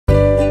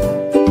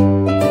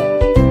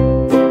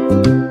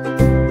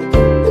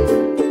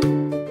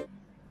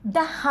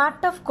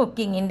Heart of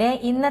കുക്കിങ്ങിന്റെ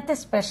ഇന്നത്തെ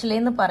special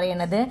എന്ന്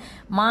പറയുന്നത്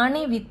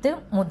മാണി വിത്ത്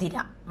മുതിര.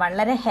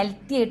 വളരെ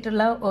ഹെൽത്തി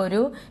ആയിട്ടുള്ള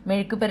ഒരു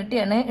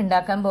മെഴുക്കുപുരട്ടിയാണ്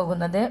ഉണ്ടാക്കാൻ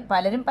പോകുന്നത്.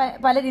 പലരും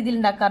പല രീതിയിൽ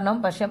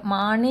ഉണ്ടാക്കാറുണ്ടാവും, പക്ഷെ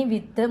മാണി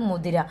വിത്ത്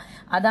മുതിര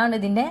അതാണ്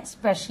ഇതിന്റെ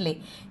സ്പെഷ്യലി.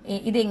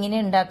 ഇതെങ്ങനെ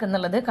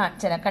ഉണ്ടാക്കുന്നുള്ളത്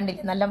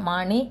കണ്ടില്ല. നല്ല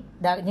മാണി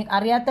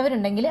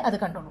അറിയാത്തവരുണ്ടെങ്കിൽ അത്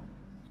കണ്ടോളൂ.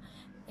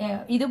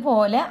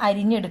 ഇതുപോലെ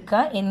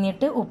അരിഞ്ഞെടുക്കുക,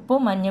 എന്നിട്ട്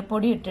ഉപ്പും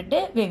മഞ്ഞൾപ്പൊടി ഇട്ടിട്ട്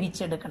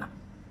വേവിച്ചെടുക്കണം.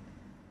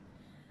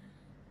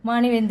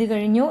 മാണി വെന്ത്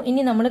കഴിഞ്ഞു.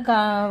 ഇനി നമ്മൾ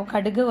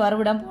കടുക്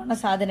വറവിടാൻ പോകുന്ന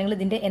സാധനങ്ങൾ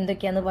ഇതിന്റെ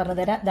എന്തൊക്കെയാന്ന് പറഞ്ഞു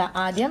തരാം.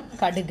 ആദ്യം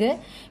കടുക്,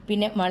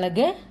 പിന്നെ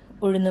മുളക്,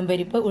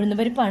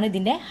 ഉഴുന്നുപരിപ്പാണ്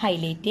ഇതിന്റെ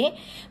ഹൈലൈറ്റ്.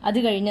 അത്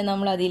കഴിഞ്ഞ്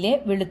നമ്മൾ അതിൽ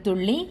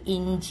വെളുത്തുള്ളി,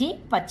 ഇഞ്ചി,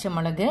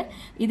 പച്ചമുളക്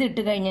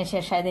ഇതിട്ട് കഴിഞ്ഞ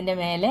ശേഷം അതിന്റെ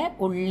മേലെ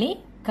ഉള്ളി,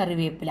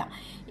 കറിവേപ്പില.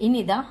 ഇനി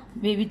ഇതാ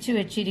വേവിച്ചു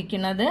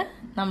വെച്ചിരിക്കുന്നത്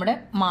നമ്മുടെ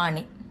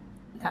മാണി.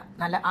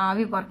 നല്ല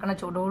ആവി പറക്കണ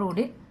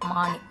ചൂടോടുകൂടി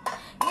മാണി.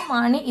 ഈ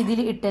മാണി ഇതിൽ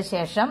ഇട്ട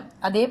ശേഷം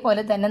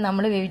അതേപോലെ തന്നെ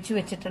നമ്മൾ വേവിച്ചു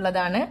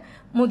വെച്ചിട്ടുള്ളതാണ്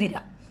മുതിര.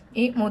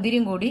 ഈ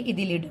മുതിരയും കൂടി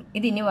ഇതിലിടും.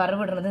 ഇതിനി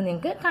വറവിടുന്നത്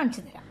നിങ്ങൾക്ക്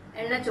കാണിച്ചു തരാം.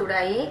 എണ്ണ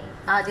ചൂടായി.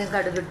 ആദ്യം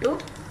കടുകിട്ടു.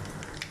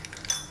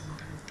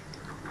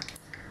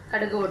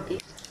 കടുക് പൊട്ടി.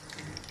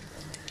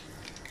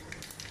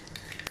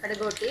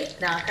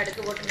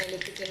 കടുക്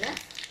പൊട്ടുന്നതിലേക്ക് പിന്നെ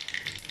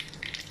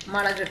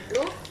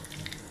മുളകിട്ടു.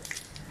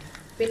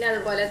 പിന്നെ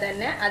അതുപോലെ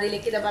തന്നെ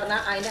അതിലേക്ക് ഇതാ പറഞ്ഞ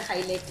അതിന്റെ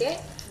ഹൈലൈറ്റ്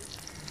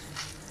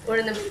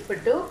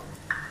ഉഴുന്നുപരിപ്പിട്ടു.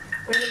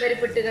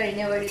 ഉഴുന്നുപരിപ്പിട്ട്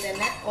കഴിഞ്ഞ വഴി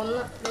തന്നെ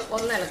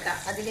ഒന്ന് ഇളക്കാം.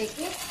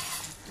 അതിലേക്ക്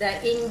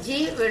ഇഞ്ചി,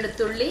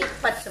 വെളുത്തുള്ളി,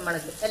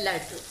 പച്ചമുളക് എല്ലാം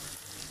ഇട്ടു.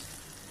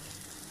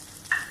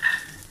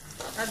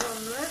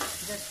 അതൊന്ന്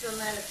ജസ്റ്റ്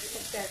ഒന്ന് ഇളക്കി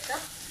ശേഷം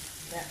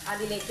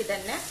അതിലേക്ക്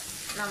തന്നെ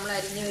നമ്മൾ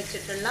അരിഞ്ഞു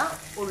വെച്ചിട്ടുള്ള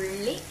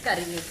ഉള്ളി,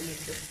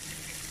 കറിവേപ്പിലിട്ടു.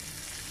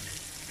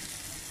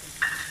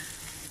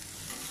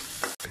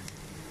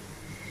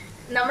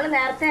 നമ്മൾ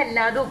നേരത്തെ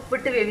അല്ലാതെ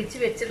ഉപ്പിട്ട് വേവിച്ച്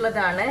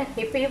വെച്ചിട്ടുള്ളതാണ്.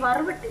 ഇപ്പൊ ഈ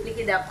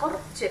വറവിട്ടിലേക്ക് ഇതാ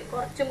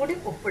കുറച്ചും കൂടി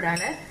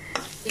ഉപ്പിടാണ്.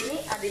 ഇനി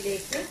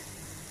അതിലേക്ക്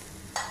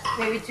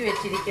വേവിച്ച്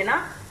വെച്ചിരിക്കണ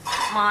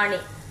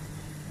മാണി,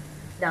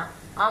 ഇതാ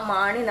ആ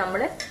മാണി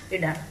നമ്മൾ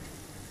ഇടണം.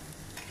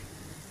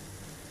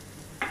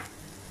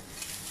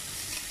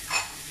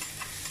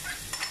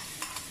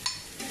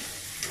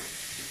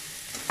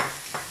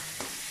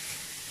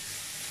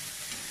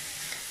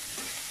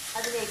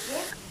 അതിലേക്ക്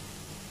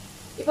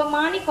ഇപ്പൊ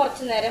മാണി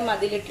കുറച്ചു നേരം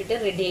അതിലിട്ടിട്ട്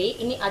റെഡിയായി.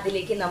 ഇനി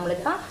അതിലേക്ക്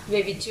നമ്മളിതാ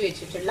വേവിച്ചു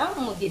വെച്ചിട്ടുള്ള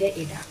മുതിര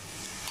ഇടാം.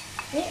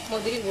 ഇനി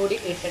മുതിര കൂടി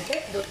ഇട്ടിട്ട്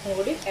ഇതൊന്നും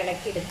കൂടി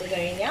ഇളക്കിയെടുത്ത്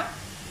കഴിഞ്ഞാൽ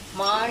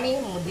മാണി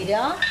മുതിര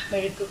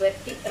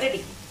മെഴുക്കുപുരട്ടി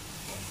റെഡി.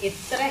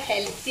 ഇത്ര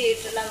ഹെൽത്തി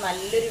ആയിട്ടുള്ള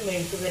നല്ലൊരു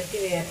മെഴുക്കുപുരട്ടി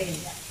വേറെ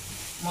ഇല്ല.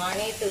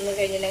 മാണി തിന്നു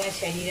കഴിഞ്ഞിട്ടുണ്ടെങ്കിൽ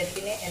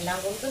ശരീരത്തിന് എല്ലാം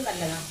കൊണ്ടും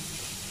നല്ലതാണ്.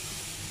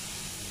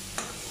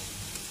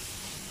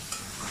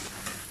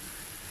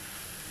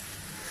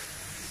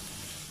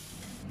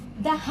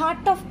 ദ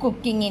ഹാർട്ട് ഓഫ്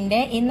കുക്കിങ്ങിന്റെ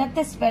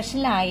ഇന്നത്തെ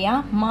സ്പെഷ്യലായ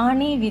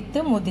മാണി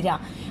വിത്ത് മുതിര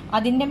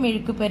അതിന്റെ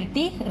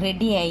മെഴുക്കുപുരട്ടി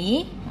റെഡിയായി.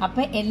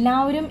 അപ്പൊ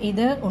എല്ലാവരും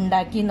ഇത്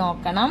ഉണ്ടാക്കി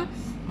നോക്കണം.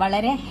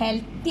 വളരെ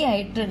ഹെൽത്തി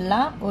ആയിട്ടുള്ള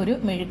ഒരു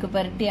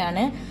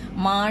മെഴുക്കുപുരട്ടിയാണ്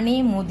മാണി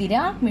മുതിര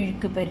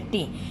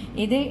മെഴുക്കുപുരട്ടി.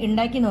 ഇത്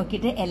ഉണ്ടാക്കി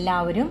നോക്കിയിട്ട്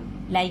എല്ലാവരും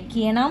ലൈക്ക്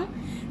ചെയ്യണം,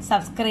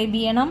 സബ്സ്ക്രൈബ്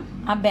ചെയ്യണം.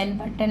 ആ ബെൽ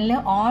ബട്ടണിൽ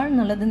ഓൾ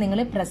എന്നുള്ളത് നിങ്ങൾ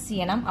പ്രസ്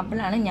ചെയ്യണം.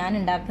 അപ്പോഴാണ് ഞാൻ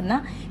ഉണ്ടാക്കുന്ന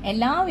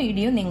എല്ലാ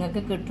വീഡിയോ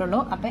നിങ്ങൾക്ക് കിട്ടുള്ളൂ.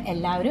 അപ്പൊ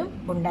എല്ലാവരും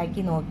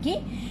ഉണ്ടാക്കി നോക്കി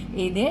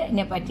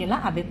ഇതിനെ പറ്റിയുള്ള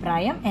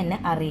അഭിപ്രായം എന്നെ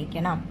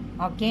അറിയിക്കണം.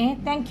 Okay,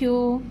 thank you.